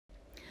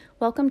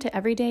Welcome to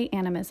Everyday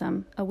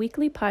Animism, a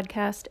weekly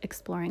podcast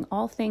exploring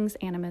all things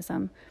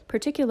animism,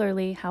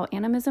 particularly how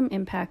animism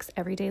impacts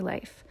everyday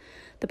life.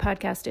 The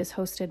podcast is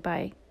hosted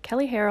by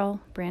Kelly Harrell,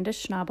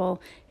 Brandis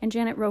Schnabel, and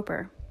Janet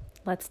Roper.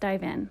 Let's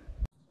dive in.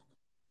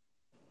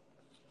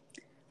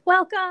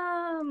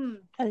 Welcome!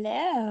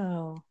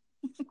 Hello.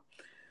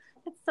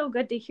 It's so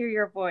good to hear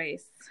your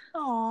voice.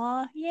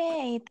 Aw,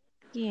 yay.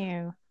 Thank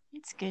you.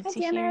 It's good Hi, to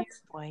Janet. hear your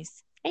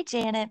voice. Hey,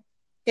 Janet.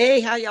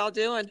 Hey, how y'all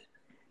doing?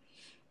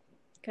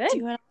 Good.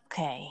 Doing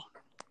okay.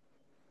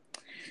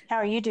 How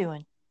are you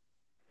doing?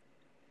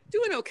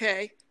 Doing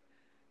okay.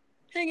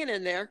 Hanging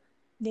in there.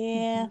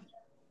 Yeah.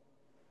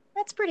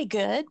 That's pretty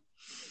good.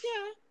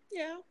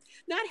 Yeah.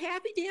 Not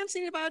happy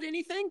dancing about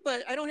anything,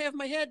 but I don't have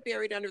my head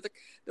buried under the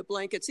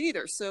blankets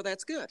either, so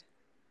that's good.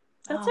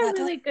 That's Oh, a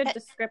really good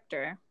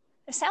descriptor.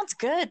 It sounds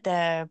good,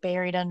 though,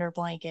 buried under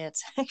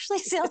blankets. Actually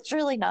sounds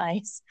really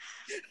nice.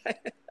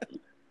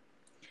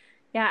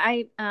 Yeah,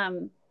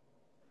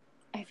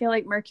 I feel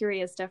like Mercury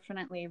is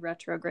definitely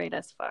retrograde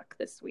as fuck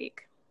this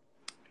week.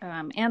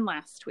 And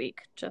last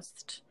week,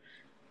 just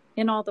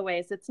in all the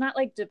ways. It's not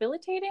like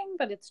debilitating,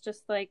 but it's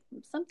just like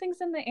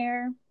something's in the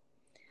air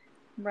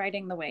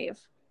riding the wave.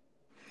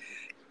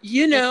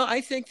 You know, I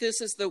think this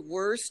is the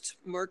worst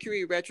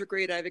Mercury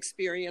retrograde I've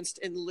experienced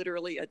in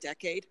literally a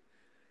decade.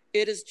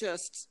 It is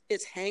just,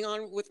 it's hang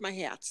on with my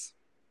hats.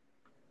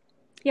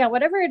 Yeah,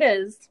 whatever it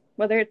is,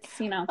 whether it's,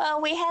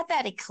 Well, we had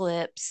that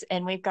eclipse,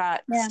 and we've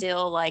got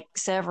still like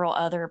several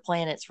other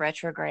planets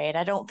retrograde.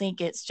 I don't think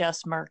it's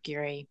just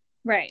Mercury.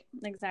 Right,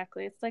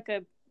 exactly. It's like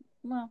a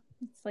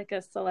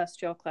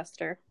celestial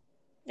cluster.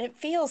 It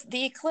feels,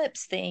 the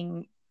eclipse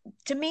thing,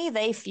 to me,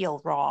 they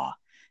feel raw.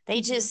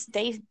 They just,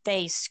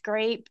 they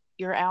scrape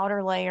your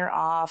outer layer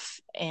off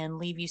and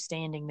leave you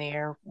standing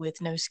there with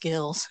no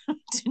skills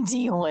to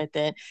deal with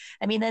it.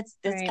 I mean, that's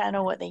right. Kind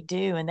of what they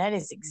do. And that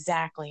is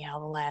exactly how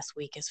the last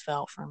week has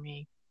felt for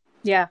me.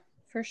 Yeah,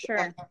 for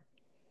sure.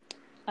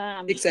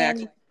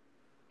 Exactly.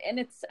 And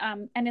it's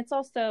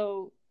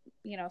also,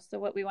 so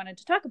what we wanted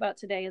to talk about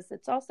today is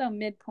it's also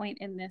midpoint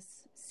in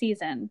this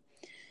season.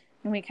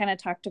 And we kind of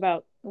talked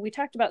about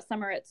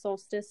summer at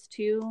solstice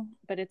too,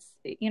 but it's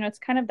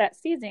kind of that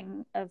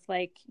season of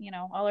like,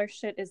 all our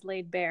shit is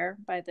laid bare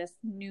by this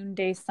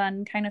noonday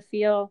sun kind of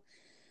feel.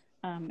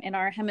 In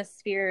our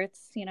hemisphere,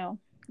 it's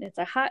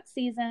a hot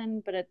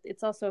season, but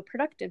it's also a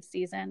productive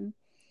season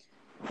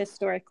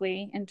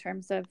historically in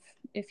terms of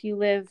if you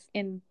live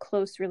in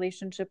close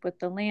relationship with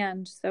the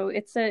land. So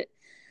it's like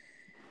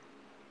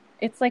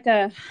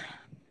a,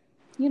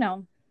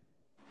 no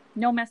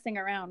messing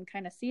around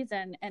kind of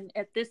season. And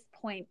at this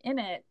point in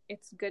it,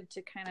 it's good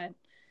to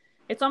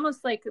it's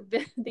almost like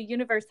the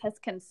universe has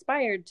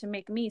conspired to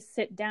make me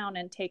sit down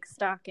and take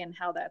stock in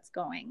how that's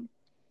going.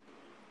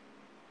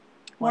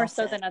 More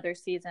so than other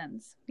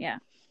seasons. Yeah.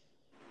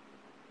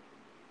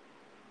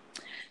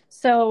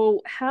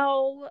 So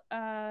how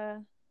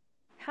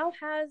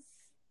has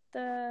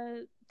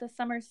the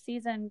summer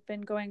season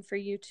been going for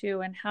you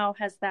two, and how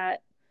have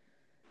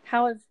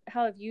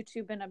you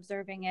two been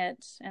observing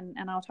it? And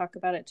I'll talk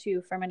about it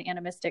too from an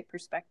animistic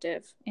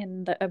perspective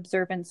in the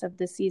observance of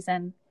the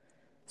season,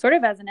 sort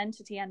of as an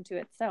entity unto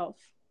itself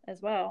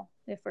as well,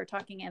 if we're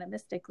talking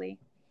animistically.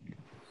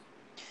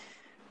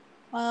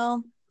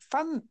 Well,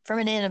 from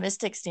an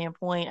animistic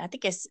standpoint, I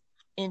think it's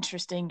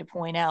interesting to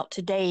point out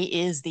today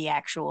is the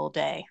actual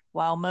day.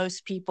 While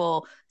most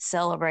people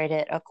celebrate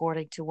it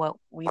according to what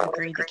we've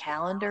agreed the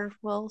calendar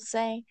will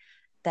say,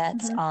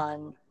 that's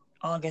on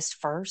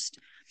August 1st.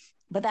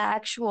 But the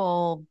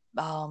actual,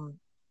 the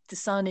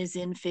sun is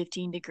in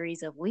 15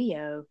 degrees of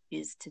Leo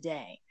is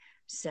today.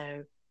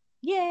 So,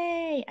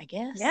 yay, I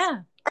guess. Yeah.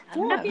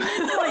 Happy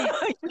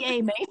midpoint.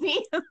 Yay,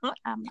 maybe.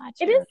 I'm not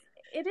sure.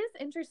 It is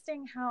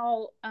interesting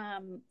how,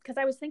 because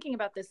I was thinking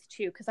about this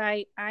too, because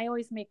I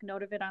always make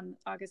note of it on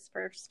August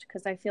 1st,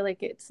 because I feel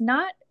like it's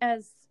not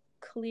as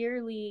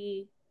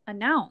clearly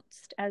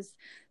announced as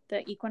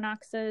the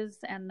equinoxes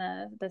and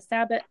the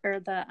Sabbath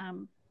or the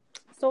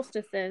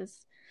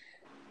solstices.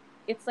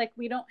 It's like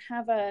we don't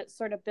have a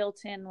sort of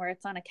built-in where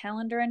it's on a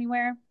calendar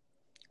anywhere.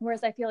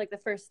 Whereas I feel like the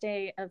first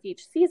day of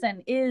each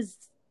season is,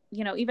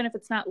 even if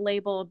it's not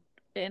labeled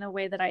in a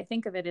way that I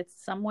think of it,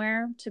 it's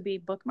somewhere to be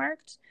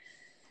bookmarked.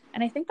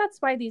 And I think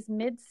that's why these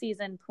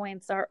mid-season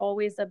points are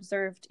always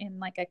observed in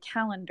like a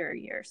calendar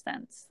year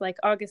sense. Like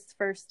August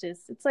 1st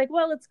it's like,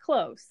 well, it's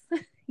close.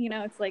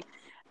 It's like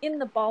in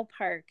the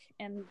ballpark.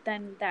 And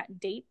then that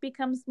date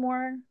becomes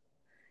more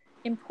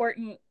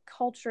important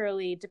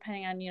culturally,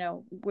 depending on,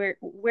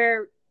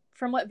 where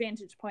from what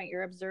vantage point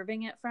you're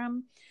observing it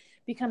from,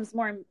 becomes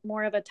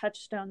more of a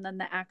touchstone than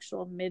the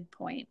actual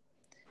midpoint.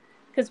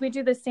 Because we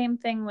do the same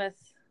thing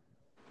with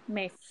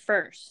May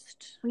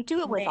 1st. We do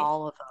it with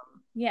all of them.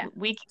 Yeah.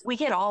 We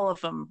get all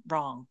of them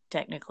wrong,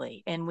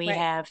 technically. And we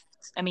have,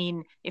 I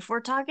mean, if we're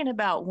talking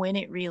about when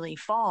it really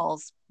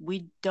falls,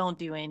 we don't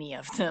do any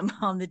of them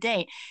on the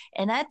date.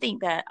 And I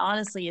think that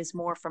honestly is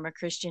more from a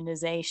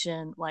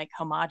Christianization, like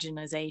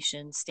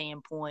homogenization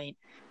standpoint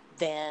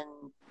than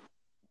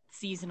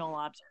seasonal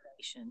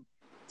observation,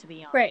 to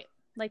be honest. Right.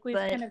 Like we've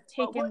kind of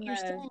taken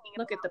the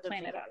look at the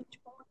planet up.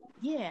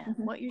 Yeah,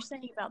 what you're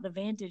saying about the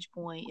vantage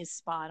point is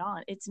spot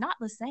on. It's not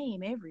the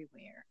same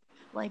everywhere.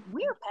 Like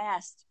we're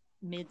past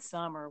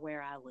midsummer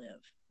where I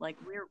live. Like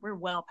we're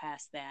well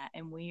past that,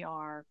 and we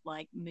are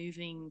like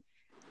moving,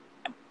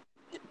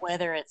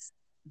 whether it's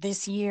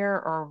this year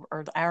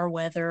or our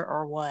weather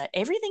or what,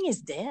 everything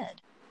is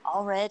dead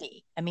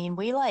already. I mean,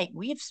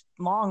 we've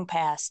long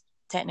passed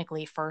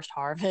technically first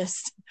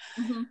harvest.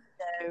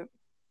 So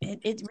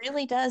it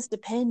really does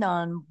depend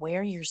on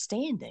where you're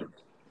standing.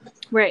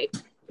 Right.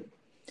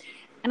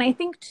 And I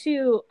think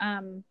too,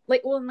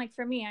 like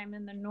for me, I'm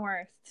in the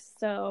north,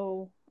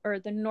 or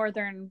the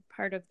northern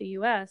part of the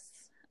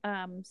US.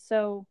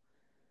 So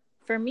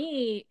for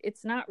me,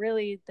 it's not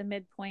really the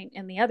midpoint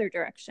in the other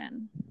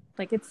direction.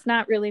 Like it's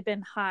not really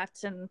been hot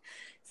and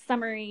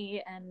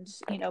summery and,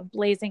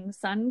 blazing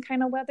sun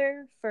kind of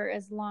weather for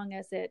as long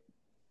as it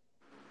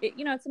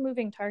it's a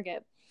moving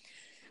target.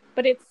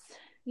 But it's,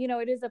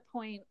 it is a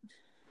point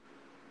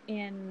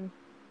in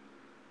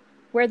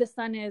where the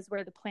sun is,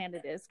 where the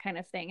planet is kind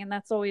of thing. And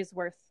that's always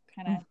worth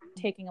kind of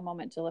taking a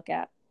moment to look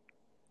at.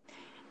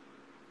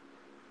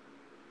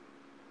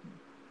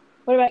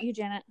 What about you,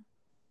 Janet?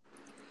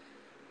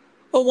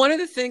 Well, one of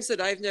the things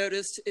that I've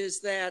noticed is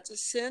that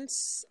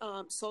since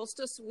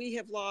solstice, we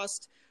have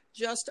lost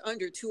just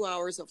under 2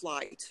 hours of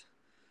light.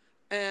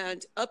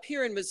 And up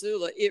here in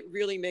Missoula, it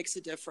really makes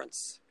a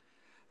difference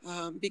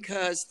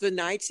because the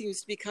night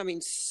seems to be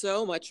coming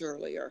so much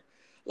earlier.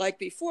 Like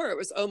before, it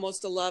was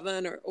almost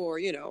 11 or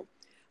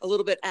a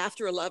little bit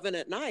after 11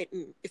 at night.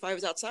 And if I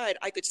was outside,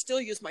 I could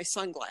still use my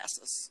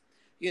sunglasses,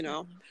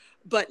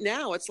 But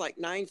now it's like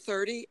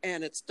 9:30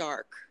 and it's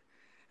dark.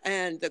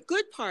 And the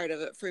good part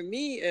of it for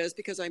me is,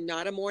 because I'm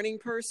not a morning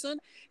person,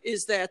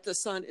 is that the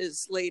sun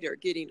is later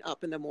getting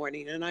up in the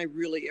morning. And I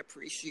really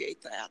appreciate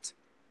that.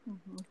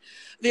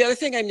 The other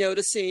thing I'm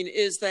noticing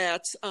is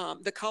that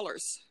the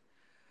colors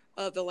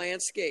of the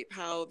landscape,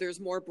 how there's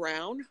more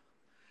brown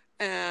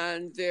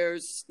and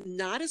there's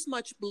not as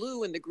much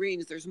blue in the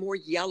greens. There's more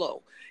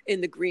yellow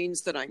in the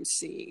greens that I'm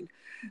seeing,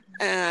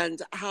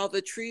 and how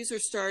the trees are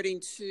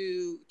starting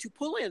to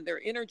pull in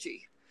their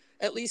energy,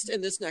 at least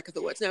in this neck of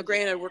the woods. Now,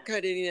 granted, we're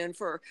cutting in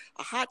for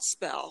a hot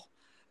spell,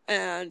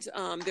 and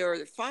there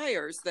are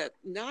fires that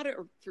not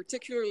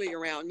particularly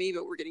around me,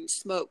 but we're getting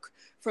smoke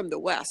from the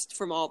west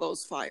from all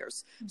those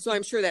fires. So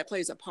I'm sure that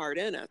plays a part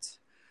in it.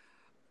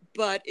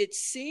 But it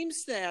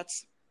seems that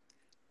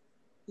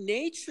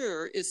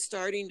nature is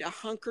starting to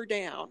hunker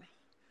down,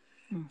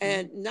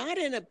 and not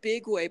in a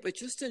big way, but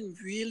just in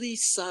really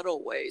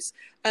subtle ways.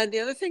 And the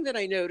other thing that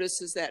I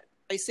notice is that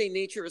I say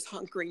nature is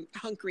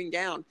hunkering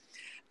down.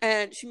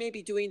 And she may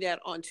be doing that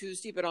on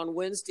Tuesday, but on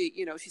Wednesday,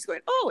 she's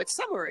going, oh, it's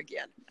summer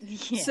again.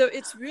 Yeah. So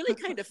it's really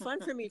kind of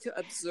fun for me to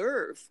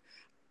observe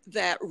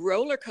that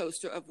roller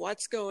coaster of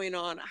what's going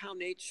on, how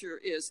nature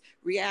is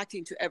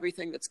reacting to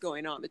everything that's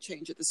going on, the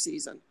change of the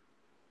season.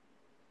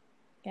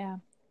 Yeah.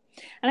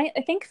 And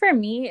I think for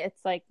me,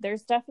 it's like,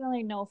 there's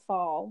definitely no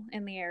fall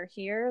in the air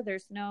here.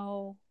 There's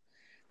no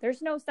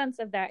sense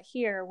of that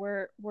here.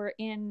 We're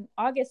in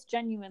August,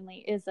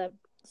 genuinely is a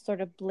sort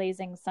of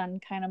blazing sun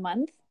kind of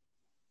month.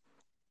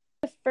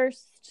 The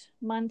first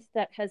month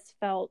that has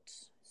felt,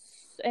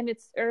 and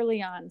it's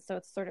early on, so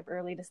it's sort of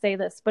early to say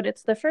this, but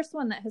it's the first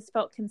one that has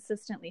felt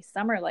consistently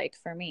summer-like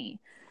for me.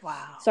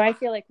 Wow. So I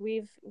feel like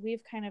we've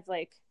kind of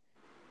like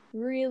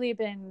really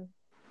been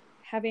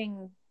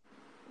having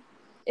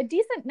a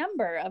decent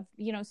number of,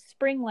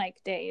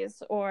 spring-like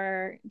days,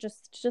 or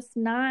just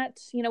not,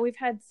 we've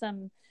had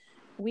some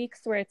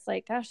weeks where it's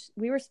like, gosh,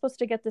 we were supposed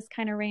to get this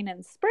kind of rain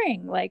in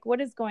spring. Like,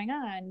 what is going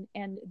on?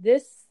 And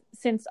this,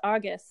 since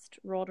August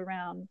rolled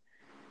around,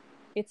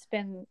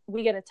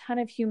 we get a ton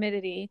of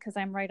humidity because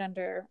I'm right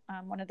under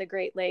one of the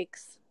Great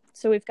Lakes.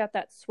 So we've got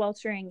that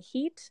sweltering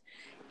heat,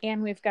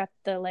 and we've got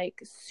the like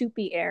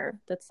soupy air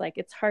that's like,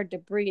 it's hard to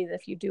breathe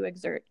if you do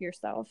exert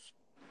yourself.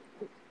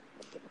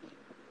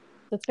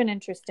 It's been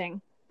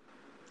interesting.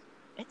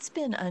 It's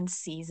been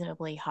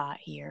unseasonably hot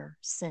here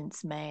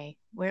since May,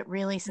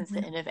 really since the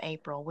end of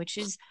April, which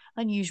is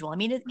unusual. I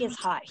mean, it gets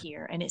hot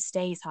here and it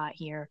stays hot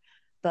here,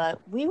 but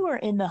we were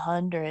in the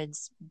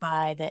hundreds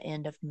by the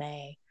end of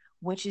May,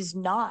 which is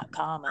not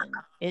common.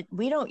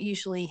 We don't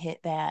usually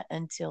hit that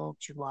until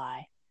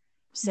July.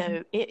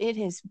 So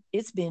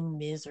it's been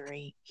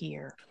misery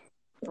here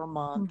for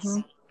months.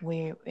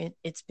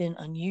 It's been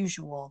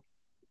unusual.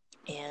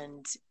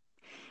 And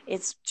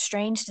it's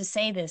strange to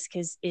say this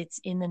because it's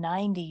in the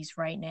 90s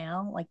right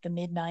now, like the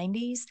mid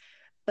 90s,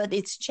 but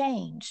it's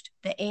changed.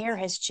 The air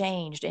has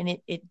changed, and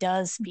it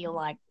does feel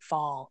like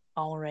fall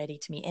already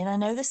to me. And I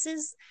know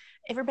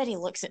everybody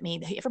looks at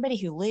me, everybody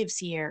who lives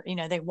here,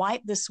 they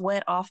wipe the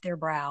sweat off their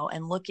brow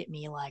and look at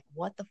me like,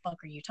 what the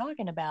fuck are you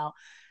talking about?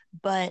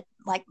 But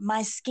like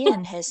my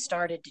skin has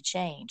started to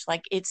change.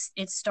 Like it's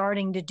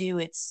starting to do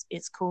its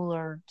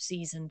cooler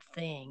season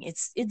thing.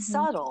 It's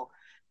subtle,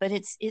 but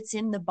it's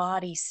in the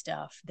body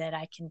stuff that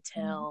I can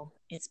tell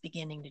it's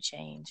beginning to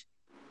change.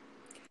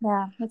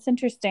 Yeah, it's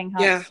interesting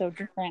how it's so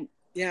different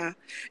Yeah.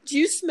 Do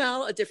you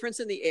smell a difference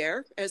in the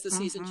air as the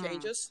season Mhm.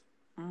 changes?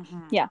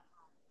 Mhm. Yeah.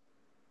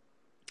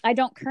 I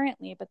don't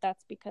currently, but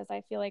that's because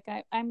I feel like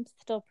I'm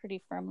still pretty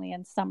firmly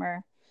in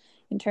summer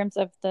in terms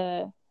of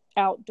the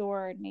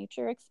outdoor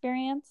nature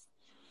experience.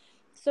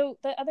 So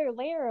the other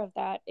layer of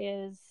that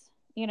is,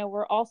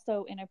 we're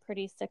also in a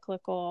pretty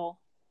cyclical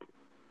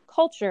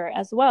culture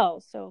as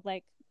well. So,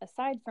 like,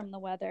 aside from the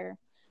weather,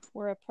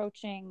 we're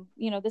approaching,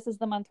 this is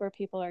the month where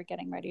people are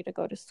getting ready to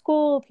go to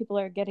school, people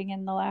are getting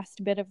in the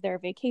last bit of their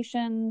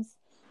vacations.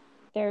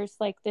 There's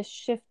like this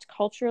shift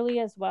culturally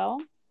as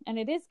well. And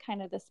it is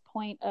kind of this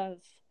point of,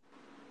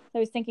 I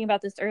was thinking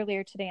about this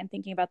earlier today and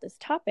thinking about this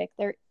topic.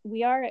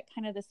 We are at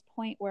kind of this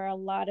point where a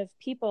lot of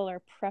people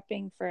are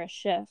prepping for a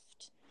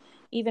shift,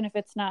 even if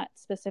it's not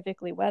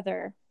specifically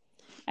weather.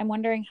 I'm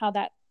wondering how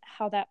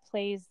that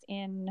plays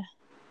in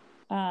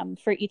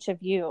for each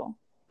of you.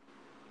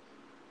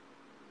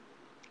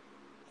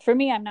 For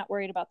me, I'm not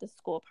worried about the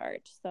school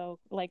part. So,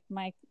 like,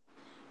 my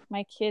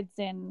kids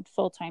in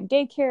full-time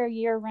daycare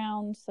year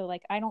round. So,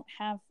 like, I don't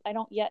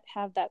yet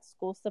have that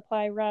school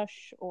supply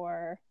rush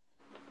or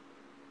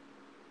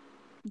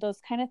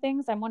those kind of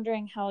things. I'm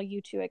wondering how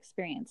you two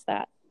experience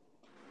that.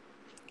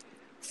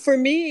 For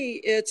me,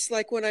 it's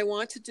like when I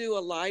want to do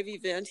a live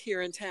event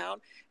here in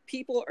town,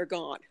 people are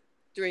gone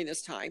during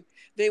this time.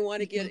 They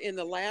want to get in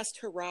the last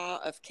hurrah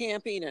of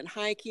camping and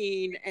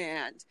hiking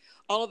and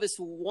all of this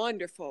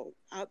wonderful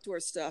outdoor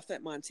stuff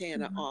that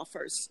Montana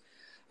offers.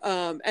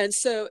 And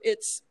so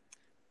it's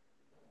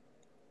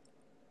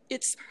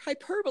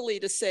hyperbole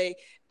to say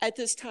at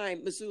this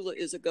time Missoula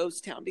is a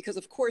ghost town, because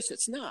of course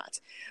it's not,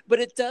 but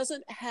it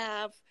doesn't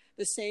have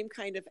the same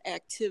kind of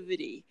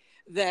activity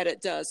that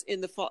it does in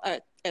the fall,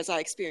 as I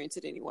experience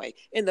it anyway,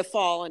 in the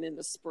fall and in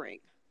the spring.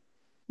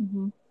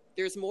 Mm-hmm.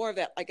 There's more of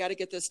that. I got to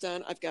get this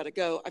done. I've got to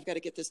go. I've got to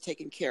get this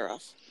taken care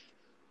of.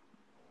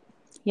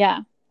 Yeah,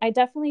 I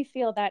definitely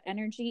feel that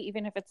energy,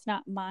 even if it's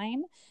not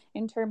mine,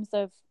 in terms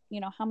of,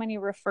 how many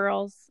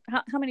referrals,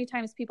 how many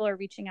times people are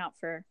reaching out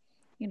for,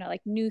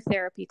 like new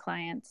therapy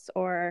clients,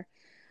 or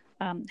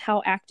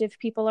how active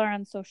people are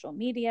on social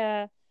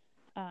media.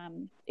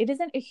 It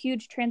isn't a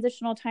huge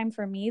transitional time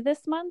for me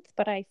this month,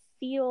 but I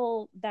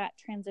feel that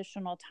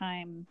transitional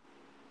time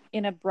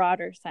in a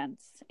broader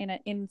sense,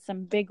 in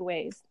some big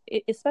ways,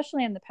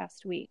 especially in the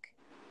past week.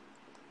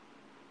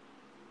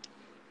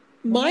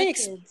 My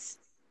kids.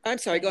 I'm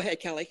sorry. Go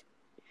ahead, Kelly.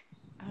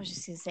 I was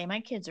just going to say,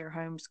 my kids are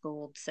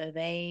homeschooled, so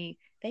they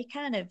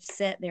kind of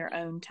set their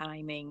own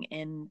timing,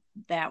 and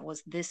that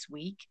was this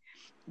week.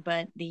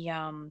 But the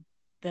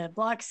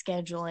block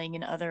scheduling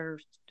and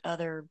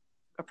other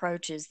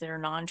approaches that are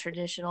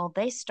non-traditional,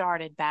 they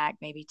started back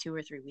maybe 2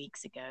 or 3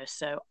 weeks ago.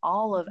 So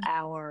all of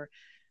our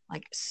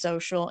like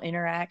social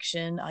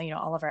interaction,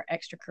 all of our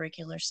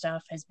extracurricular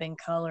stuff has been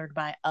colored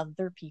by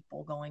other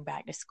people going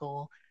back to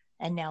school.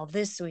 And now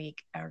this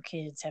week, our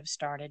kids have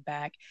started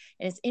back.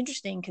 And it's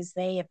interesting because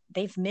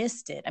they've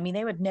missed it. I mean,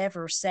 they would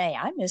never say,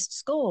 I missed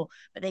school,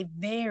 but they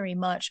very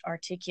much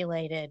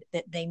articulated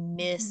that they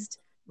missed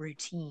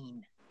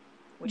routine,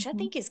 which I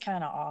think is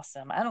kind of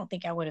awesome. I don't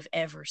think I would have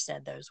ever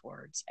said those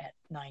words at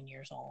 9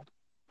 years old.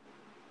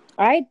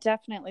 I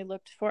definitely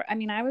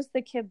I was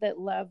the kid that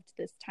loved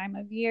this time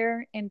of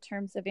year in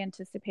terms of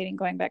anticipating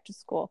going back to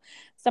school.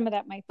 Some of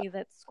that might be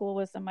that school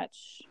was a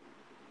much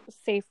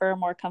safer,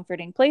 more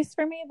comforting place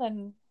for me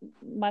than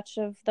much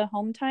of the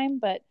home time.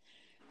 But,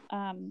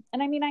 and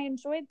I mean, I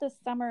enjoyed the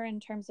summer in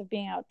terms of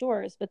being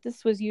outdoors, but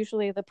this was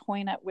usually the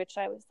point at which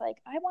I was like,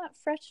 I want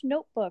fresh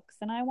notebooks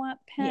and I want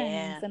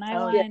pens and I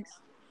want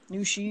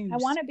new shoes. I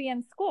want to be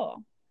in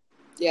school.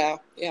 Yeah.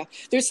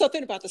 There's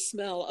something about the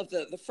smell of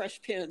the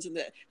fresh pens and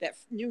that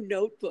new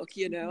notebook,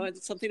 and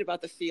something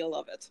about the feel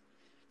of it.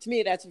 To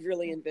me, that's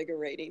really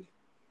invigorating.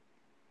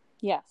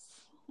 Yes.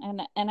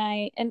 And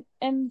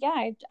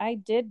I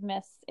did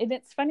miss it.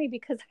 It's funny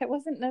because I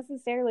wasn't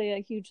necessarily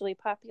a hugely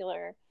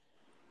popular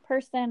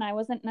person. I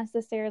wasn't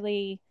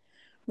necessarily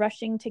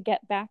rushing to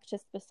get back to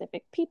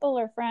specific people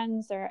or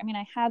friends, or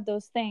I had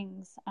those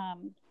things.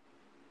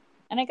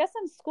 And I guess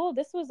in school,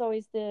 this was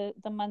always the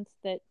month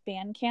that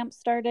band camp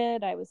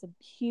started. I was a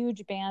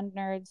huge band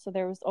nerd, so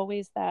there was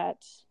always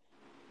that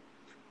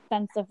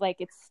sense of like,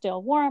 it's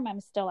still warm,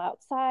 I'm still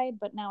outside,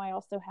 but now I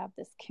also have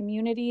this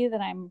community that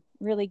I'm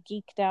really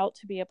geeked out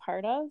to be a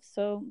part of.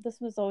 So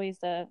this was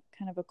always a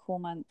kind of a cool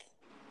month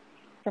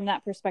from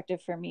that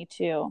perspective for me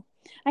too.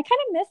 I kind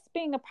of miss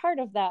being a part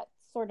of that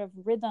sort of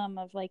rhythm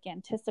of like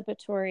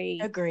anticipatory.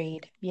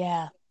 Agreed.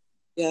 Yeah.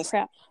 Yes.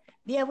 Prep.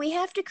 Yeah, we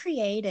have to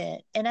create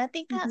it. And I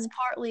think that's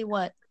partly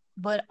what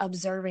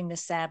observing the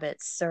Sabbath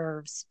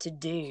serves to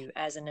do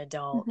as an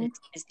adult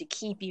is to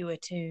keep you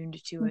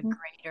attuned to a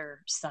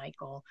greater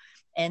cycle.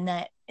 And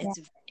that it's,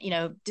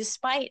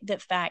 despite the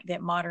fact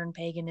that modern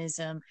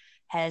paganism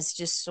has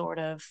just sort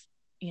of,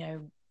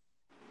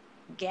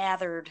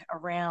 gathered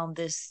around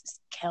this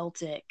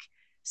Celtic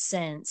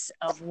sense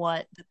of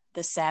what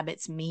the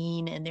Sabbaths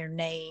mean and their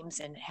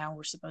names and how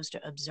we're supposed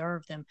to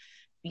observe them.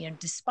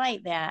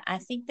 despite that, I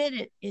think that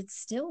it's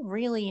still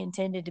really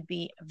intended to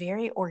be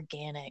very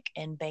organic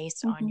and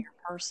based on your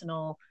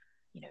personal,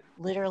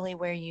 literally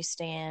where you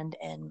stand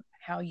and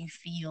how you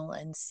feel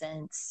and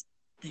sense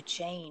the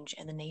change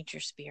in the nature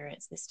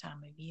spirits this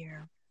time of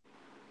year.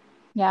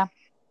 Yeah.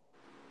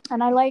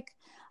 And I like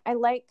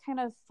kind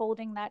of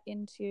folding that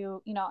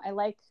into, I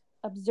like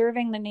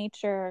observing the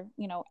nature,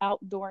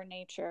 outdoor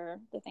nature,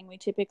 the thing we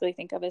typically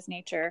think of as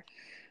nature.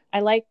 I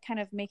like kind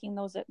of making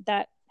those,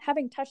 that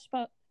having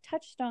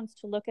touchstones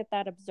to look at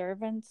that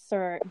observance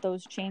or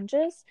those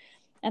changes.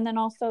 And then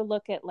also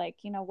look at like,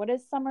 what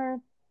is summer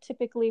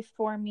typically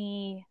for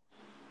me?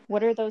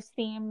 What are those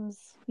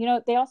themes?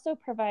 They also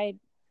provide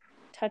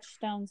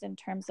touchstones in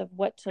terms of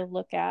what to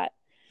look at.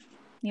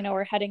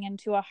 We're heading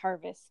into a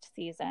harvest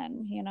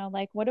season,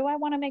 like what do I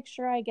want to make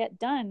sure I get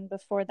done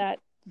before that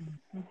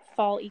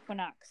fall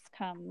equinox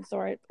comes,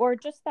 or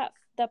just that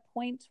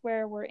point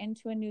where we're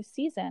into a new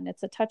season.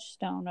 It's a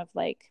touchstone of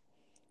like,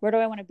 where do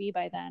I want to be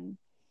by then?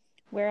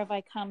 Where have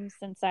I come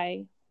since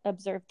I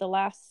observed the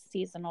last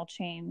seasonal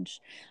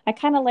change? I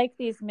kind of like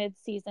these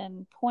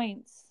mid-season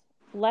points,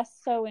 less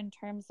so in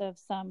terms of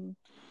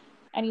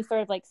any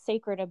sort of like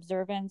sacred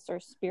observance or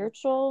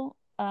spiritual,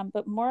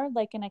 but more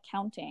like an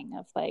accounting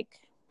of like,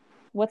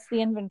 what's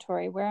the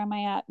inventory? Where am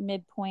I at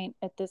midpoint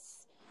at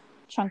this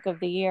chunk of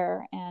the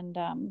year?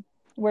 And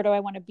where do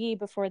I want to be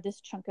before this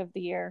chunk of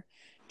the year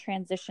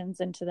transitions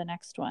into the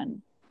next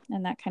one?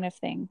 And that kind of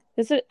thing.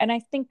 And I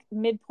think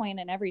midpoint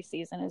in every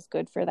season is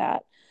good for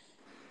that.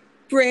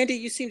 Brandy,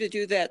 you seem to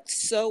do that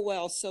so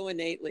well, so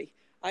innately.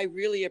 I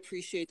really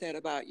appreciate that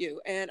about you.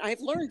 And I've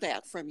learned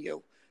that from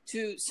you,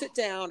 to sit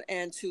down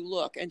and to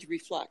look and to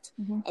reflect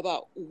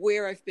about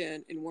where I've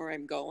been and where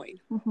I'm going.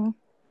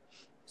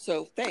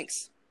 So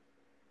thanks.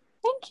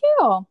 Thank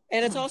you.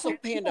 And it's also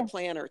Panda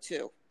Planner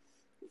too.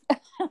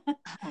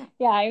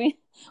 Yeah, I mean,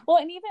 well,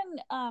 and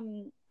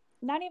even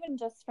not even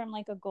just from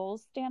like a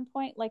goals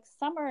standpoint, like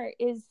summer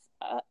is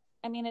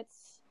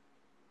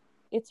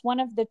it's one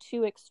of the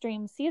two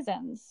extreme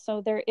seasons,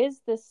 so there is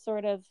this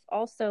sort of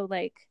also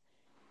like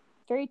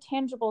very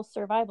tangible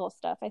survival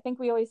stuff. I think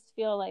we always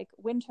feel like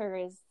winter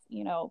is,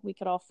 we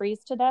could all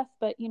freeze to death,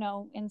 but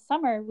in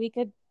summer we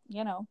could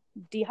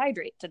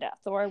dehydrate to death,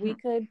 or we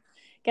could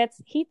get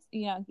heat,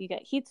 you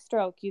get heat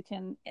stroke,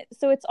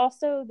 so it's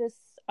also this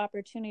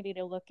opportunity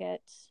to look at,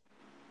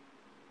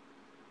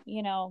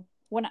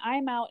 when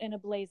I'm out in a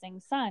blazing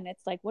sun,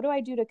 it's like, what do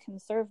I do to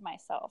conserve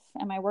myself?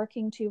 Am I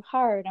working too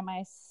hard? Am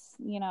I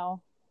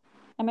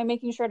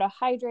making sure to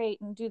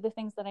hydrate and do the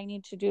things that I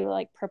need to do to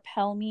like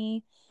propel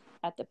me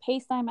at the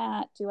pace I'm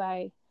at? Am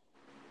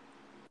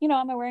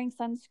I wearing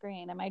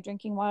sunscreen? Am I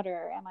drinking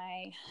water? Am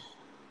I,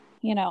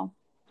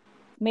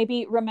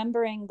 maybe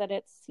remembering that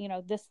it's,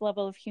 this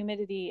level of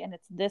humidity and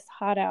it's this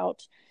hot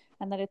out,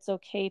 and that it's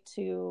okay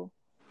to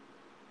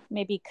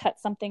maybe cut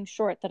something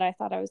short that I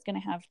thought I was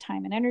going to have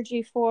time and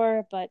energy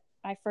for, but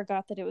I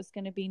forgot that it was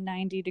going to be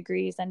 90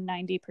 degrees and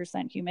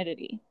 90%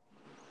 humidity.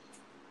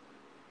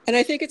 And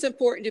I think it's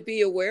important to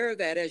be aware of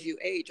that as you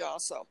age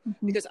also,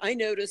 because I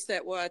noticed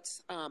that what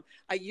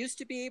I used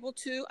to be able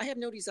to, I have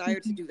no desire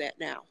to do that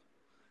now.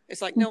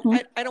 It's like, no,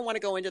 I don't want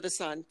to go into the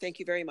sun. Thank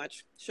you very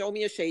much. Show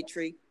me a shade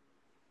tree.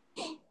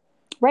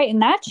 Right.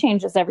 And that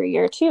changes every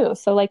year too.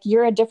 So like,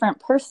 you're a different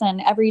person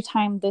every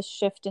time this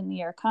shift in the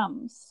year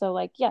comes. So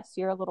like, yes,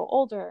 you're a little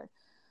older.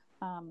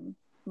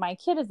 My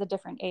kid is a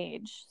different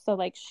age. So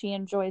like, she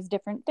enjoys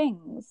different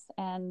things.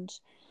 And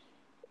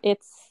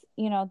it's,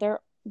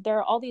 there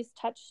are all these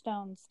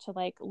touchstones to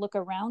like look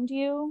around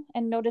you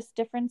and notice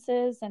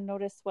differences and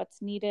notice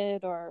what's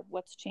needed or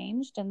what's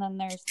changed. And then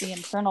there's the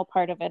internal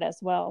part of it as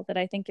well that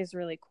I think is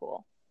really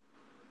cool.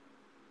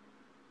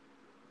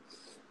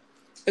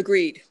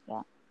 Agreed.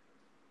 Yeah.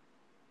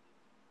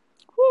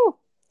 Whew.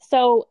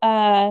 So,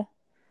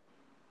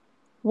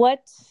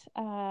 what,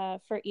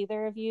 for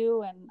either of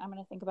you, and I'm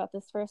going to think about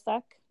this for a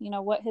sec,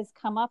 what has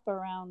come up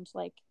around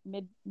like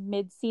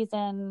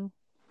mid-season?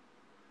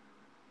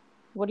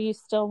 What do you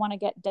still want to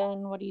get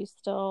done? What do you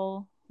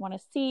still want to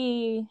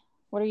see?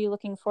 What are you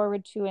looking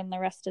forward to in the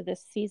rest of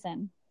this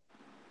season?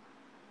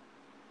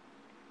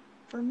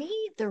 For me,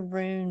 the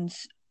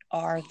runes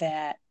are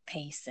that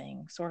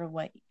pacing, sort of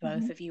what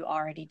both of you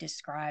already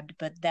described,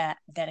 but that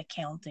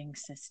accounting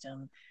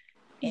system.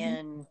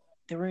 And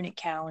the runic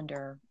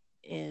calendar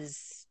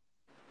is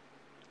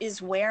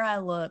where I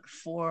look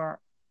for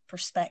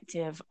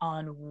perspective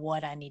on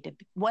what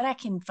I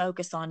can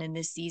focus on in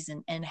this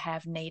season and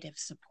have native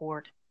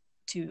support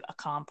to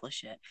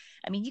accomplish it.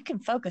 I mean, you can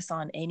focus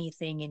on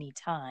anything,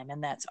 anytime,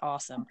 and that's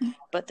awesome.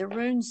 But the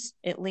runes,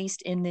 at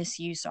least in this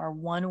use, are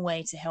one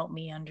way to help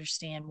me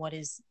understand what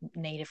is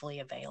natively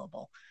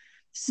available.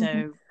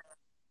 So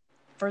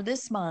for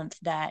this month,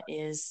 that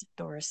is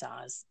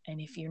Dorisaz.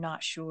 And if you're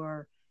not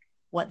sure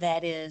what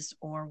that is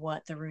or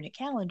what the runic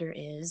calendar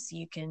is,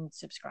 you can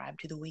subscribe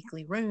to the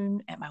weekly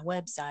rune at my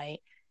website,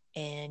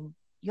 and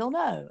you'll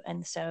know.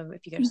 And so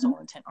if you go to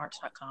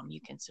soulintentarts.com,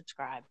 you can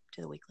subscribe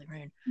to the Weekly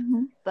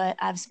Rune. But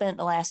I've spent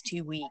the last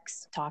 2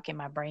 weeks talking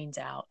my brains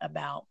out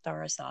about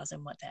Thurisaz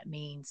and what that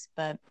means.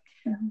 But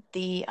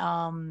the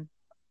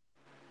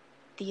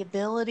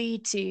ability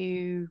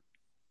to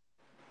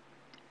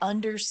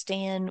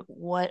understand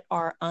what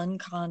our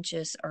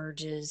unconscious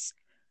urges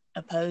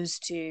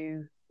opposed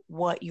to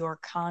what your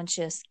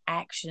conscious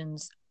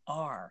actions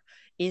are,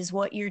 is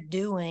what you're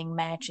doing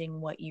matching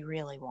what you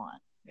really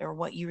want or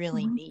what you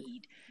really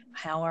need?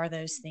 How are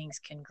those things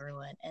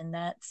congruent? And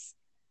that's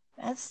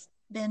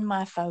been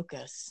my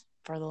focus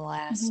for the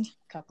last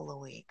couple of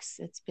weeks.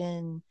 It's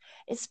been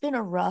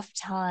a rough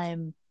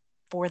time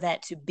for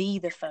that to be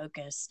the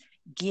focus,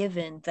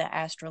 given the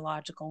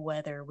astrological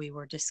weather we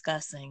were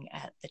discussing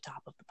at the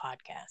top of the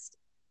podcast.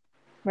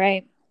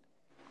 Right.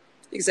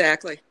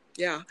 Exactly.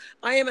 Yeah.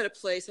 I am in a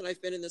place, and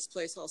I've been in this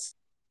place also,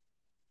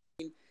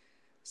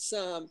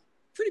 some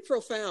pretty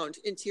profound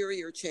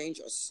interior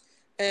changes,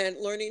 and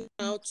learning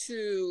how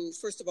to,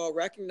 first of all,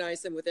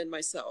 recognize them within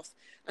myself,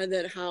 and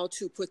then how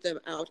to put them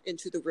out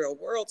into the real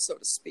world, so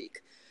to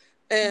speak.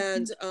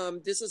 And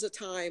this is a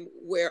time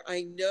where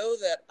I know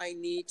that I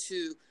need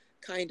to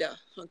kind of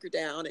hunker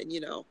down and,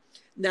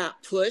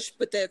 not push,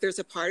 but that there's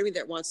a part of me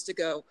that wants to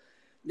go,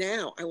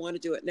 now, I want to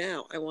do it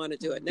now. I want to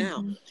do it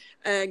now.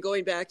 And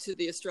going back to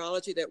the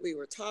astrology that we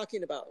were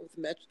talking about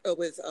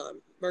with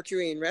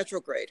Mercury in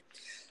retrograde,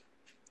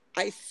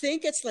 I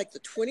think it's like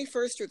the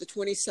 21st or the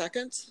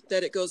 22nd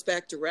that it goes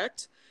back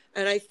direct.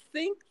 And I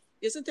think,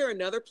 isn't there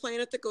another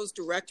planet that goes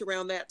direct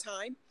around that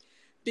time?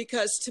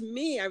 Because to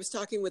me, I was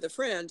talking with a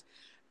friend,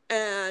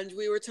 and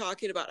we were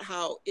talking about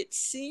how it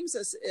seems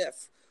as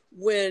if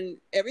when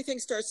everything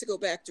starts to go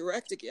back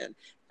direct again,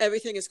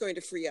 everything is going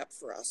to free up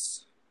for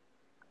us.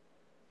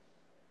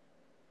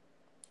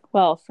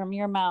 Well, from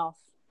your mouth.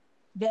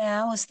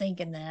 Yeah, I was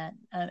thinking that.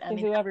 I mean,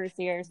 whoever's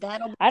ears. I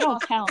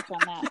don't count on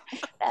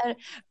that.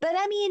 But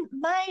I mean,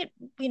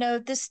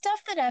 the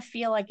stuff that I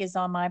feel like is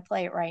on my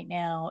plate right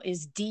now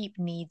is deep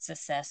needs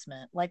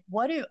assessment. Like,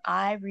 what do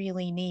I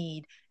really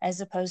need,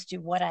 as opposed to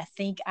what I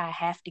think I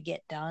have to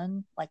get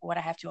done, like what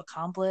I have to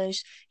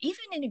accomplish,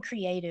 even in a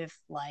creative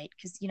light.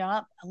 Because,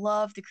 I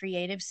love the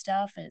creative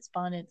stuff, and it's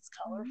fun and it's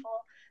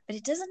colorful, but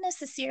it doesn't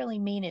necessarily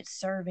mean it's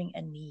serving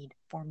a need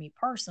for me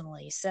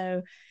personally.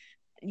 So,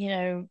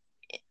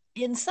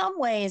 in some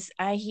ways,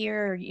 I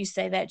hear you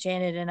say that,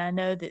 Janet, and I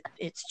know that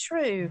it's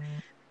true.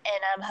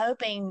 And I'm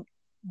hoping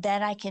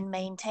that I can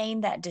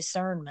maintain that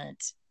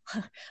discernment.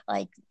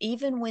 Like,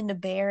 even when the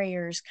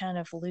barriers kind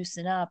of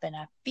loosen up and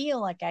I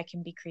feel like I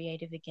can be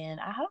creative again,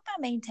 I hope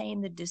I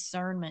maintain the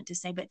discernment to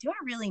say, but do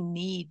I really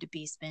need to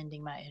be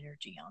spending my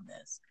energy on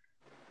this?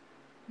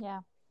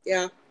 Yeah.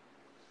 Yeah.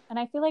 And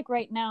I feel like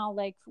right now,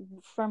 like,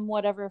 from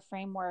whatever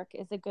framework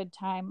is a good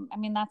time. I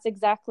mean, that's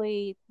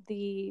exactly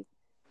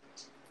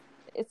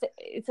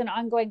it's an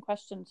ongoing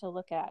question to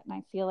look at. And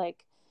I feel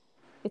like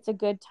it's a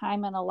good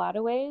time in a lot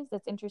of ways.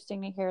 It's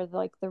interesting to hear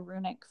the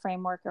runic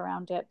framework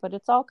around it, but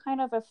it's all kind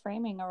of a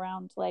framing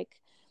around like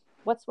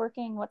what's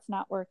working, what's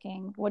not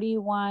working. What do you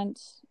want?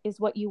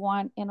 Is what you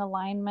want in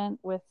alignment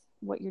with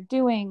what you're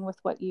doing, with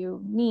what you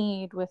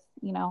need, with,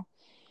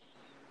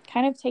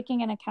 kind of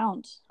taking an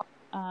account.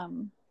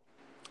 And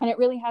it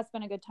really has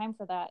been a good time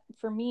for that.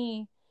 For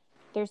me,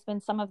 there's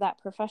been some of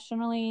that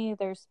professionally.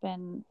 There's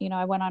been,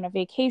 I went on a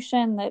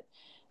vacation that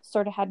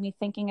sort of had me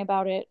thinking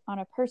about it on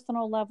a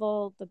personal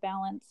level, the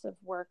balance of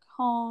work,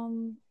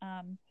 home.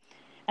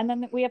 And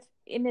then we have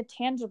in a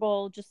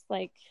tangible, just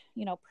like,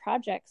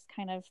 projects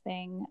kind of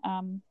thing.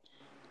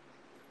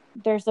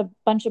 There's a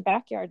bunch of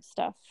backyard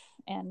stuff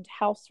and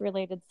house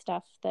related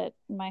stuff that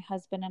my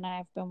husband and I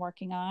have been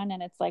working on.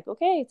 And it's like,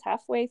 okay, it's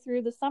halfway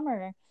through the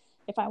summer.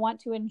 If I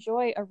want to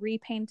enjoy a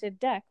repainted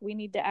deck, we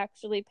need to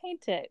actually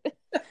paint it.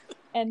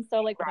 And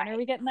so, like, when are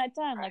we getting that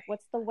done? Like,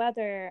 what's the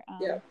weather?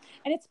 And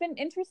it's been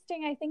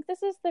interesting. I think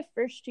this is the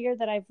first year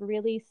that I've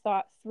really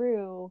thought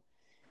through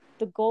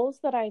the goals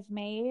that I've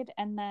made.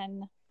 And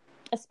then,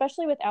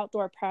 especially with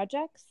outdoor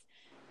projects,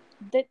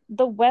 that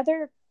the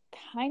weather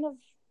kind of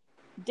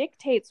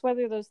dictates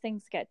whether those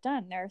things get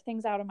done. There are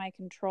things out of my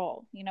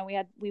control.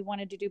 We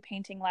wanted to do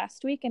painting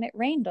last week and it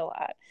rained a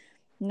lot.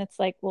 And it's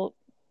like, well,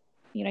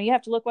 you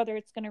have to look whether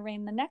it's going to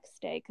rain the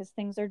next day because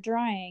things are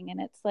drying.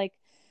 And it's like,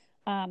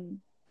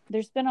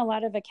 there's been a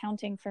lot of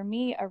accounting for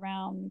me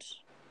around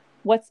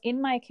what's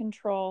in my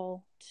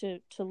control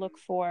to look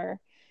for.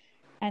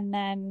 And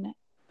then,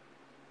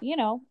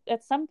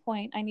 at some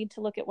point I need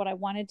to look at what I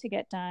wanted to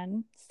get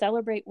done,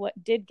 celebrate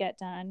what did get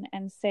done,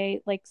 and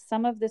say, like,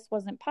 some of this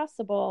wasn't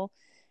possible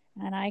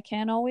and I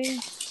can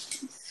always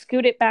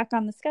scoot it back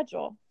on the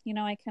schedule.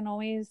 I can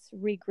always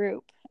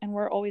regroup, and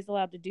we're always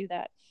allowed to do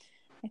that.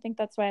 I think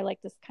that's why I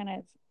like this kind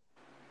of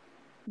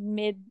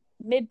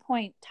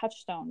midpoint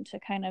touchstone to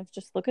kind of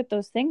just look at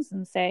those things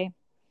and say,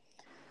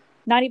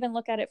 not even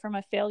look at it from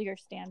a failure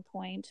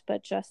standpoint,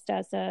 but just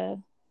as a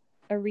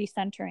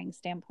recentering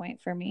standpoint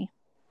for me.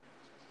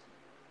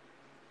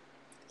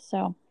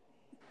 So.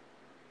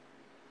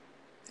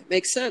 It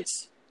makes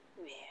sense.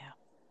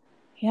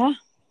 Yeah.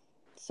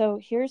 So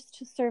here's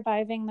to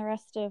surviving the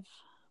rest of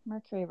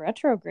Mercury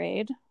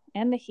retrograde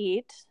and the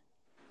heat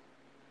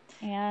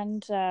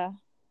and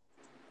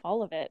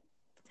all of it.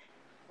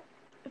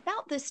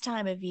 About this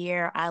time of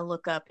year, I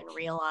look up and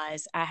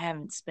realize I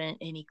haven't spent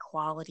any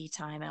quality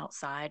time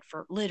outside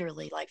for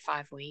literally like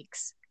 5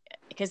 weeks.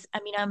 Because,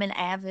 I mean, I'm an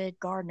avid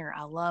gardener.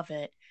 I love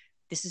it.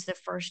 This is the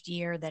first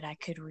year that I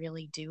could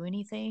really do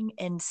anything.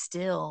 And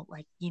still,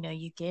 like,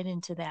 you get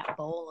into that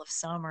bowl of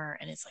summer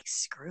and it's like,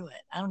 screw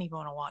it. I don't even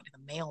want to walk to the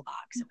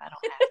mailbox if I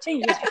don't have to.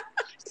 Yeah.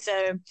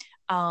 So,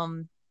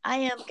 I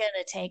am going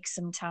to take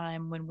some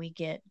time when we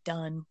get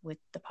done with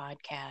the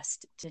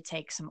podcast to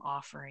take some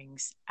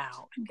offerings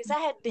out because I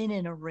had been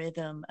in a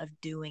rhythm of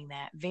doing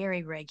that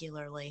very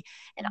regularly.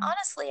 And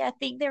honestly, I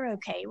think they're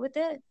okay with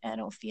it. I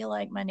don't feel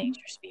like my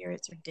nature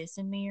spirits are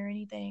dissing me or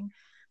anything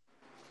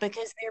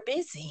because they're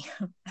busy.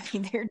 I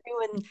mean, they're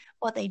doing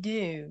what they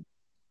do,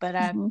 but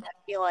I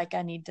feel like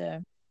I need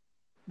to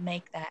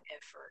make that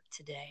effort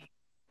today.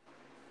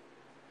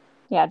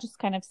 Yeah, just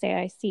kind of say,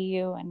 I see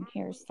you and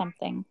here's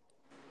something.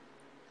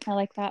 I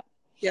like that.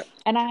 Yep.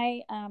 And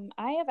I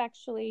have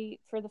actually,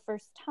 for the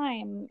first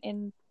time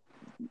in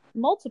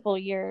multiple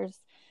years,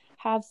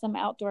 have some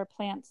outdoor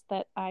plants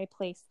that I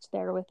placed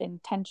there with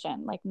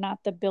intention, like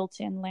not the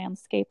built-in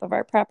landscape of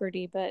our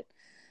property, but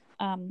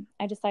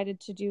I decided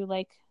to do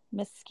like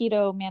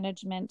mosquito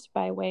management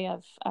by way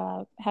of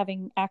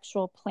having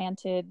actual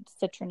planted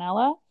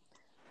citronella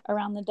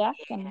around the deck.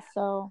 And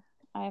so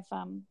I've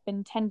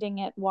been tending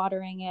it,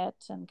 watering it,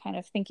 and kind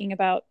of thinking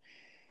about,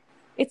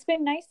 it's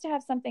been nice to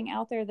have something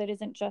out there that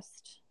isn't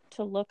just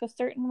to look a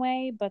certain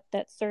way, but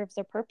that serves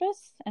a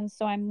purpose. And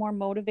so I'm more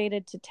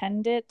motivated to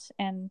tend it,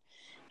 and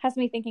has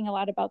me thinking a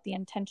lot about the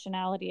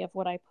intentionality of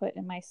what I put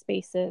in my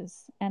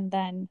spaces, and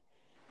then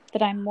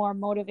that I'm more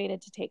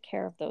motivated to take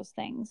care of those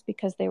things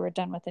because they were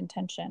done with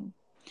intention.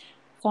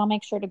 So I'll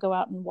make sure to go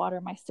out and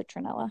water my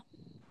citronella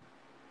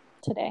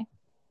today.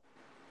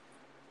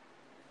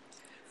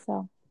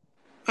 So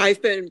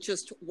I've been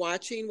just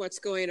watching what's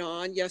going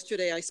on.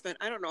 Yesterday, I spent,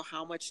 I don't know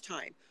how much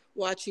time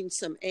watching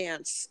some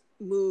ants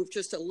move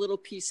just a little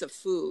piece of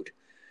food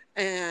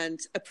and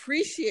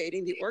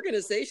appreciating the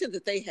organization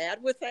that they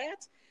had with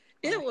that.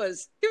 It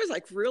was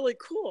like really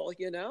cool,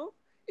 It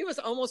was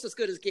almost as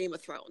good as Game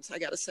of Thrones, I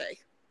got to say.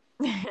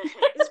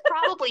 It's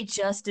probably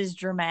just as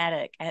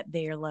dramatic at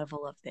their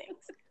level of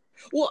things.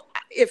 Well,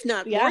 if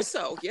not more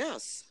so,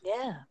 yes.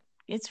 Yeah.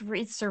 It's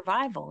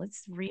survival.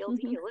 It's real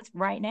deal. It's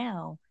right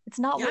now. It's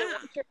not when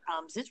winter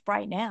comes. It's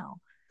right now.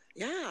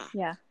 Yeah.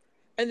 Yeah.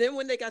 And then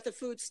when they got the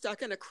food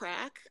stuck in a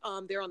crack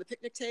there on the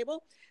picnic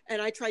table,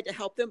 and I tried to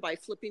help them by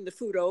flipping the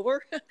food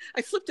over,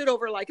 I flipped it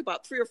over like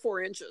about 3 or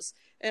 4 inches.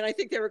 And I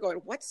think they were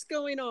going, what's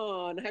going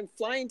on? I'm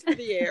flying through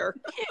the air.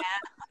 What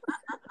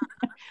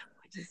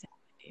just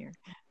happened here?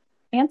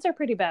 Ants are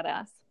pretty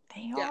badass.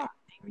 They are.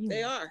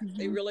 They are.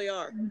 They really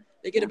are.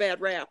 They get a bad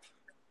rap.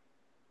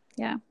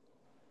 Yeah.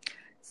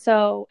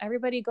 So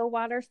everybody go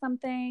water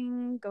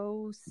something,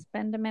 go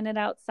spend a minute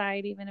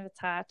outside, even if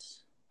it's hot,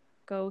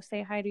 go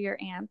say hi to your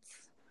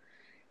ants.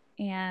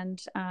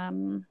 And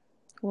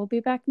we'll be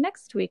back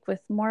next week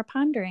with more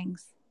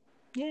ponderings.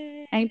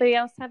 Yay. Anybody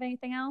else have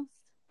anything else?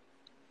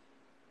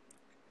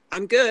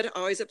 I'm good.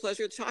 Always a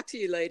pleasure to talk to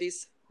you,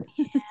 ladies.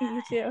 Yeah.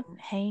 You too.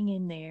 Hang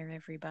in there,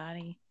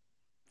 everybody.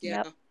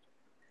 Yeah. Yep.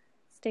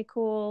 Stay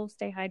cool,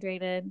 stay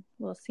hydrated.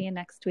 We'll see you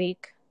next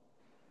week.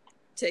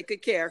 Take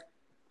good care.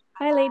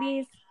 Bye,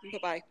 ladies.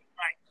 Bye-bye.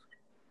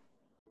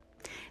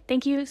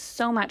 Thank you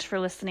so much for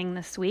listening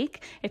this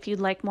week. If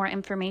you'd like more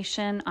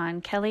information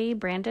on Kelly,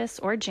 Brandis,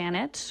 or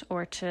Janet,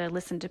 or to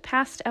listen to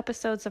past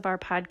episodes of our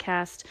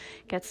podcast,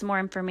 get some more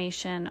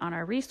information on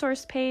our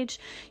resource page,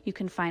 you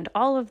can find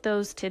all of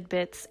those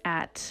tidbits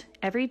at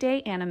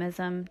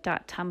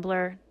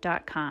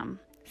everydayanimism.tumblr.com.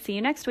 See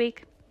you next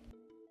week.